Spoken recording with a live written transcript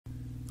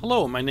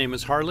Hello, my name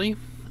is Harley.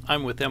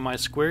 I'm with MI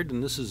Squared,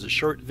 and this is a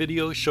short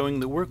video showing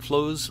the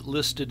workflows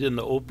listed in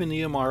the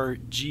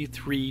OpenEMR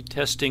G3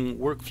 testing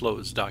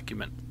workflows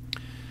document.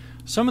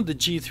 Some of the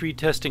G3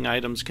 testing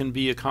items can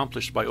be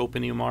accomplished by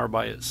OpenEMR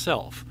by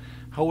itself.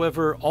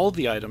 However, all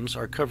the items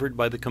are covered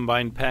by the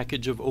combined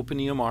package of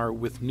OpenEMR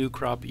with New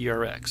Crop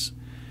ERX.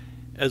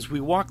 As we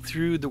walk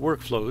through the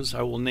workflows,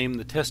 I will name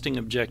the testing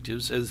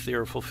objectives as they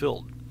are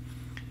fulfilled.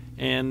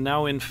 And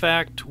now, in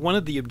fact, one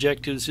of the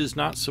objectives is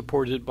not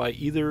supported by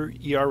either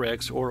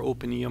ERX or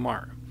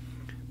OpenEMR.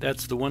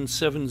 That's the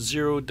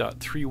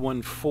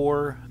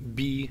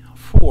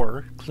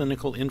 170.314B4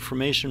 Clinical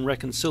Information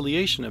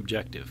Reconciliation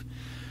Objective.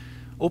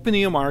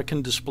 OpenEMR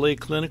can display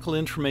clinical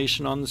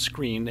information on the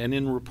screen and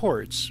in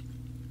reports,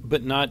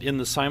 but not in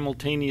the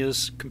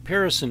simultaneous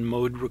comparison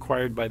mode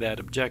required by that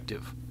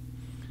objective.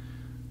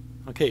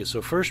 Okay, so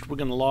first we're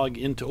going to log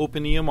into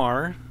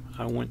OpenEMR.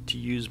 I want to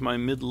use my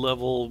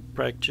mid-level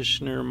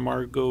practitioner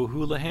Margot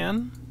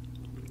Houlihan.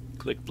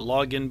 Click the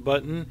login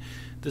button.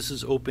 This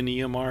is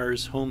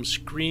OpenEMR's home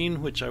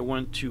screen, which I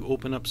want to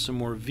open up some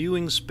more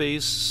viewing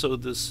space. So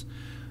this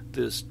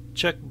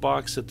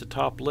checkbox at the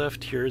top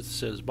left here, it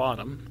says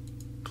bottom.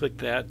 Click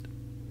that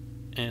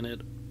and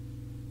it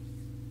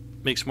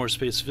makes more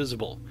space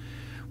visible.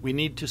 We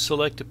need to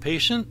select a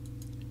patient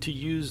to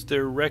use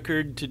their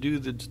record to do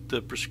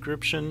the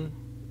prescription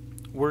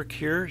work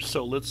here.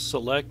 So let's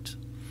select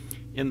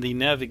in the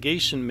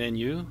navigation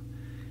menu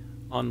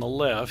on the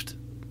left,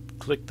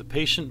 click the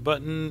patient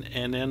button,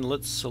 and then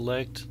let's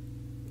select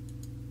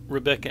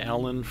Rebecca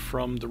Allen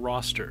from the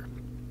roster.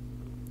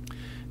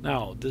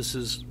 Now, this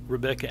is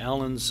Rebecca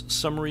Allen's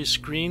summary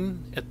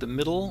screen at the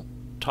middle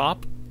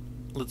top.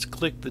 Let's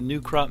click the New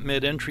Crop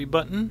Med Entry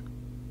button.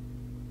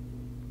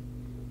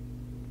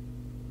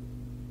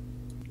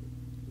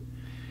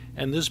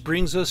 And this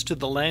brings us to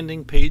the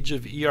landing page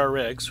of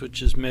ERX,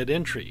 which is Med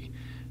Entry.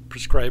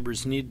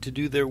 Prescribers need to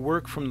do their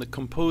work from the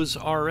Compose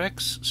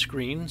RX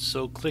screen,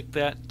 so click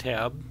that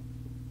tab,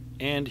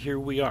 and here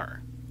we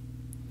are.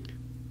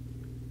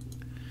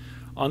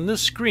 On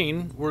this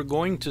screen, we're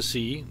going to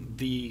see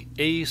the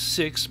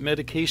A6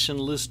 medication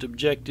list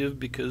objective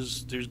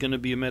because there's going to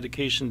be a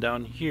medication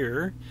down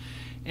here,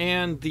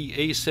 and the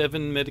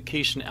A7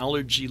 medication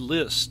allergy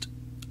list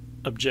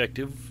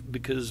objective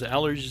because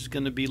allergy is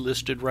going to be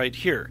listed right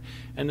here.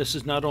 And this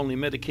is not only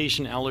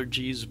medication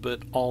allergies,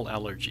 but all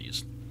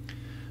allergies.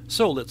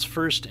 So let's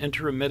first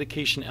enter a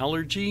medication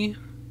allergy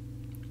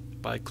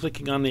by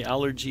clicking on the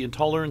allergy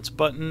intolerance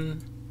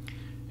button,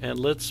 and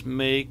let's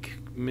make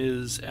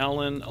Ms.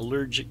 Allen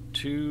allergic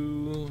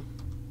to,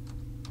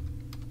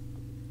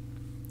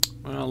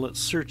 well, let's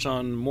search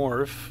on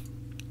morph.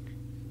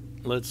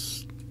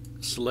 Let's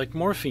select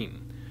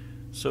morphine.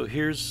 So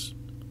here's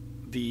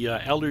the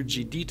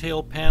allergy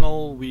detail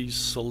panel. We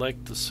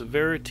select the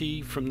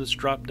severity from this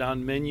drop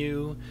down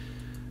menu,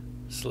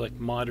 select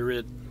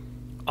moderate.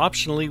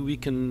 Optionally, we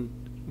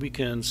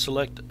can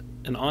select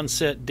an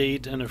onset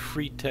date and a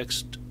free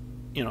text,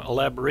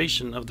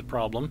 elaboration of the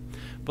problem.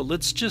 But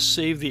let's just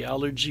save the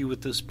allergy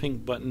with this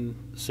pink button,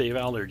 Save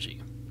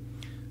Allergy.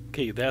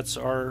 Okay, that's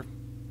our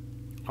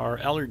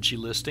allergy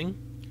listing.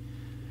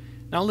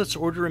 Now let's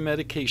order a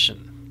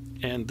medication.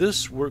 And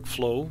this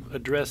workflow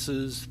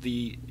addresses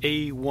the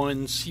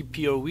A1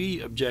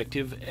 CPOE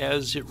objective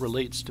as it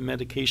relates to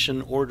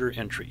medication order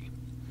entry.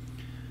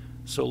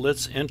 So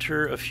let's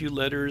enter a few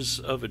letters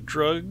of a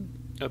drug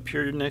up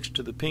here next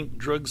to the pink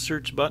drug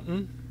search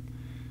button.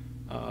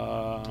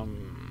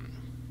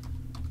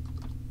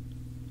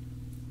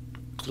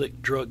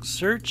 Click drug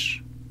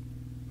search.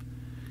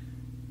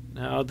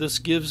 Now this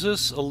gives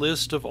us a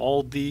list of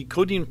all the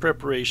codeine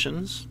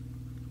preparations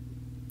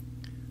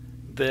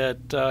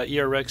that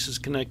ERX is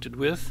connected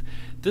with.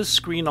 This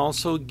screen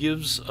also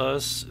gives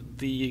us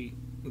the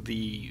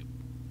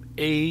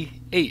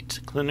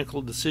A8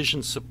 Clinical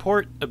Decision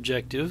Support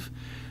objective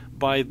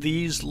by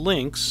these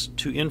links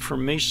to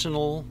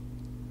informational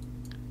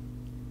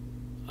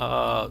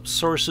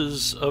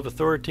sources of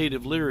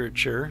authoritative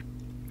literature,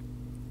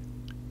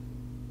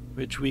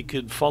 which we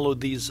could follow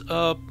these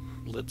up.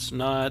 Let's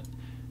not.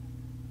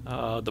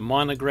 The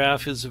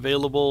monograph is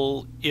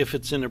available if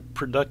it's in a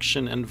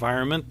production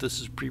environment. This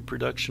is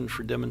pre-production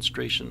for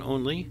demonstration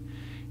only.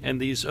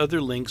 And these other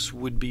links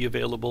would be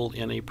available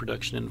in a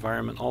production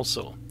environment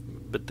also.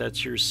 But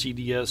that's your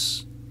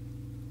CDS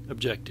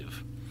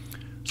objective.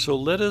 So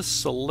let us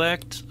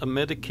select a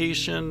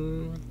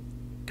medication,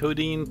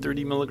 codeine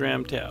 30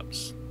 milligram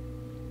tabs.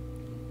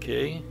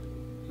 Okay,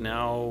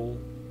 now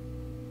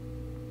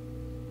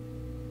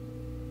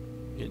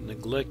it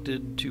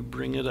neglected to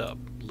bring it up.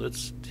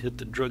 Let's hit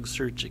the drug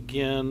search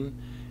again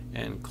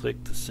and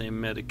click the same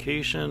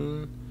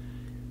medication.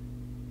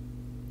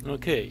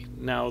 Okay,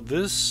 now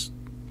this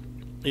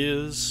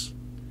is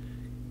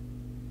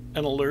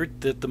an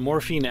alert that the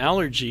morphine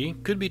allergy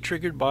could be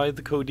triggered by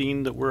the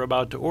codeine that we're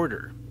about to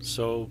order.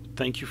 So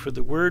thank you for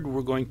the word.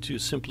 We're going to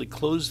simply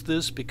close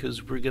this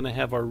because we're going to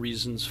have our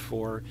reasons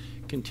for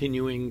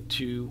continuing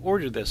to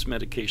order this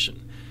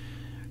medication.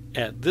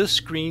 At this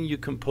screen, you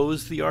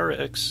compose the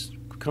RX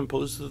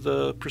compose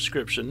the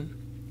prescription.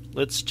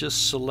 Let's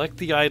just select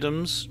the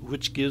items,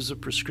 which gives a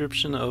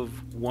prescription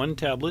of 1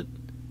 tablet,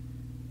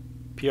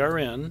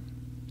 PRN,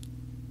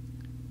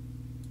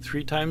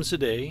 3 times a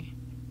day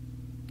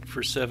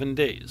for 7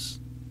 days.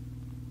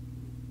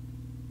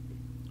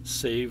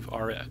 Save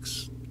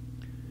RX.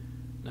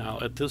 Now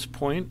at this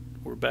point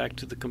we're back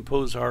to the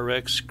Compose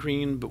RX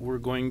screen, but we're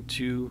going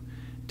to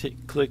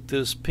click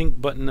this pink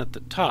button at the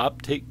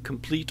top, take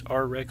Complete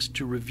RX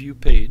to Review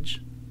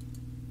page,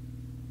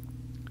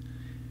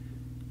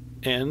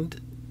 and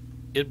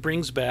it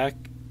brings back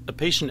a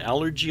patient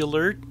allergy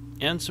alert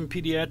and some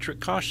pediatric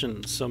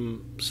caution,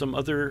 some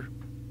other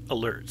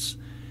alerts,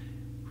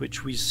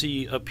 which we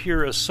see up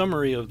here, a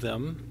summary of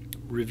them.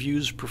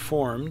 Reviews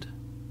performed.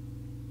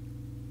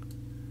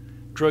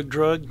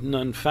 Drug,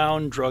 none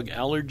found. Drug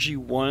allergy,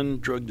 1.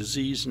 Drug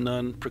disease,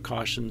 none.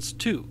 Precautions,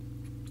 2.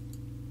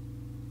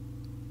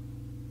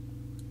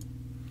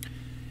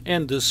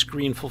 And this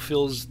screen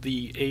fulfills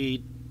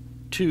the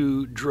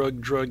A2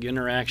 drug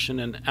interaction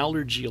and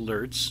allergy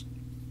alerts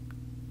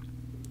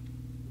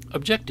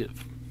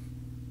objective.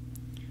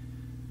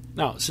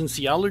 Now, since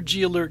the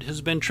allergy alert has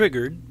been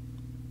triggered,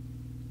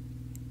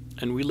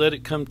 and we let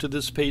it come to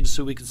this page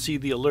so we can see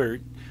the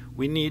alert,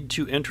 we need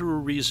to enter a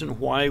reason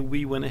why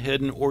we went ahead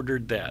and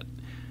ordered that.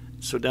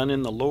 So down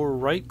in the lower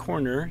right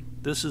corner,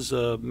 this is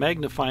a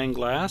magnifying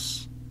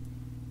glass.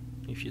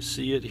 If you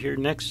see it here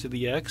next to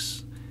the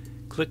X,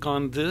 click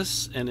on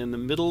this, and in the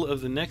middle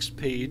of the next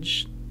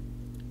page,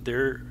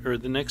 the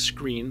next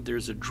screen,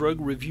 there's a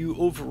drug review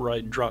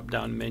override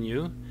drop-down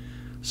menu.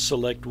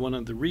 Select one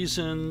of the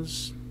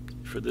reasons.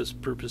 For this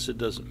purpose it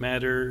doesn't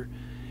matter,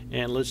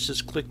 and let's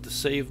just click the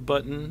Save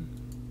button.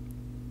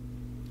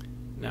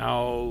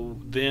 Now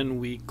then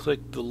we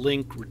click the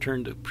link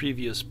Return to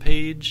Previous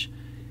Page,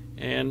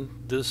 and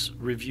this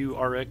Review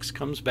RX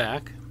comes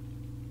back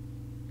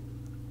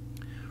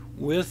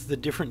with the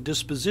different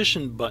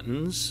disposition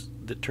buttons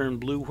that turn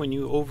blue when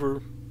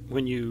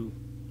you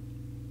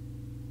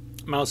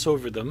mouse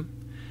over them.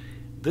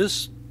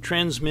 This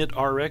Transmit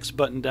RX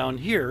button down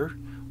here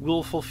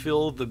will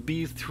fulfill the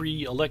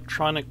B3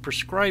 electronic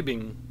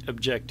prescribing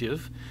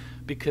objective,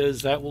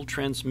 because that will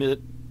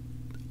transmit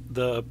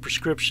the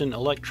prescription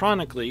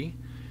electronically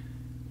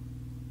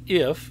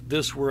if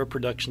this were a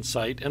production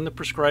site and the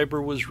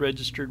prescriber was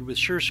registered with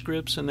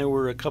SureScripts and there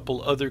were a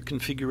couple other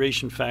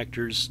configuration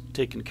factors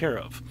taken care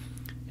of.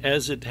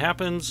 As it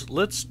happens,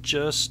 let's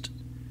just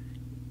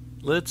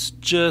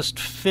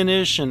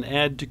finish and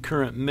add to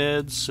current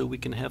meds so we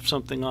can have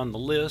something on the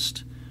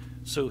list.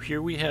 So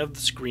here we have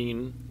the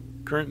screen,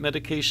 current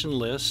medication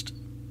list,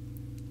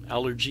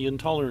 allergy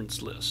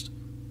intolerance list.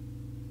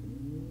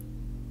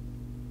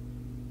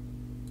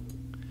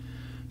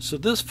 So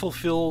this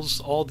fulfills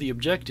all the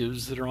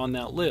objectives that are on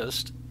that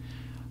list,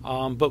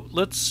 but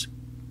let's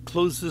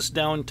close this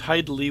down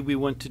tidily. We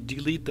want to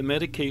delete the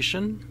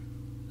medication,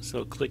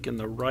 so click in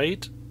the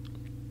right,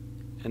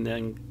 and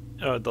then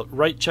the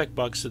right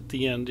checkbox at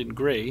the end in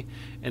gray,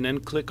 and then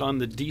click on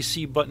the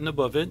DC button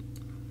above it.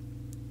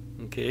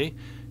 Okay,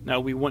 now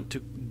we want to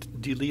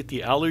delete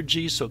the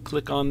allergy, so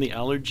click on the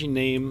allergy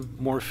name,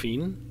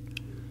 morphine,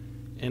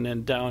 and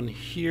then down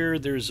here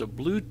there's a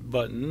blue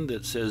button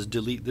that says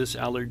delete this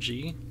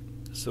allergy,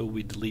 so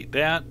we delete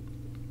that.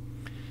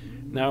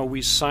 Now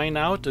we sign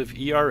out of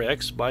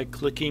ERX by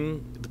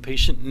clicking the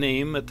patient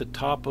name at the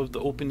top of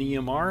the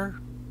OpenEMR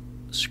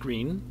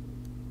screen.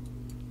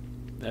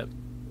 That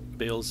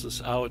bails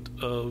us out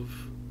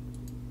of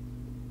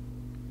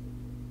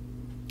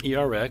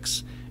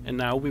ERX, and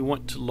now we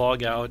want to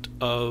log out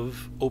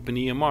of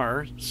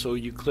OpenEMR, so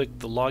you click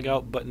the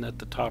logout button at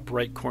the top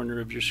right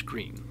corner of your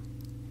screen,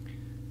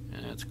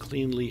 and that's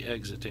cleanly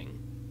exiting.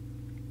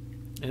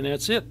 And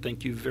that's it.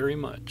 Thank you very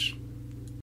much.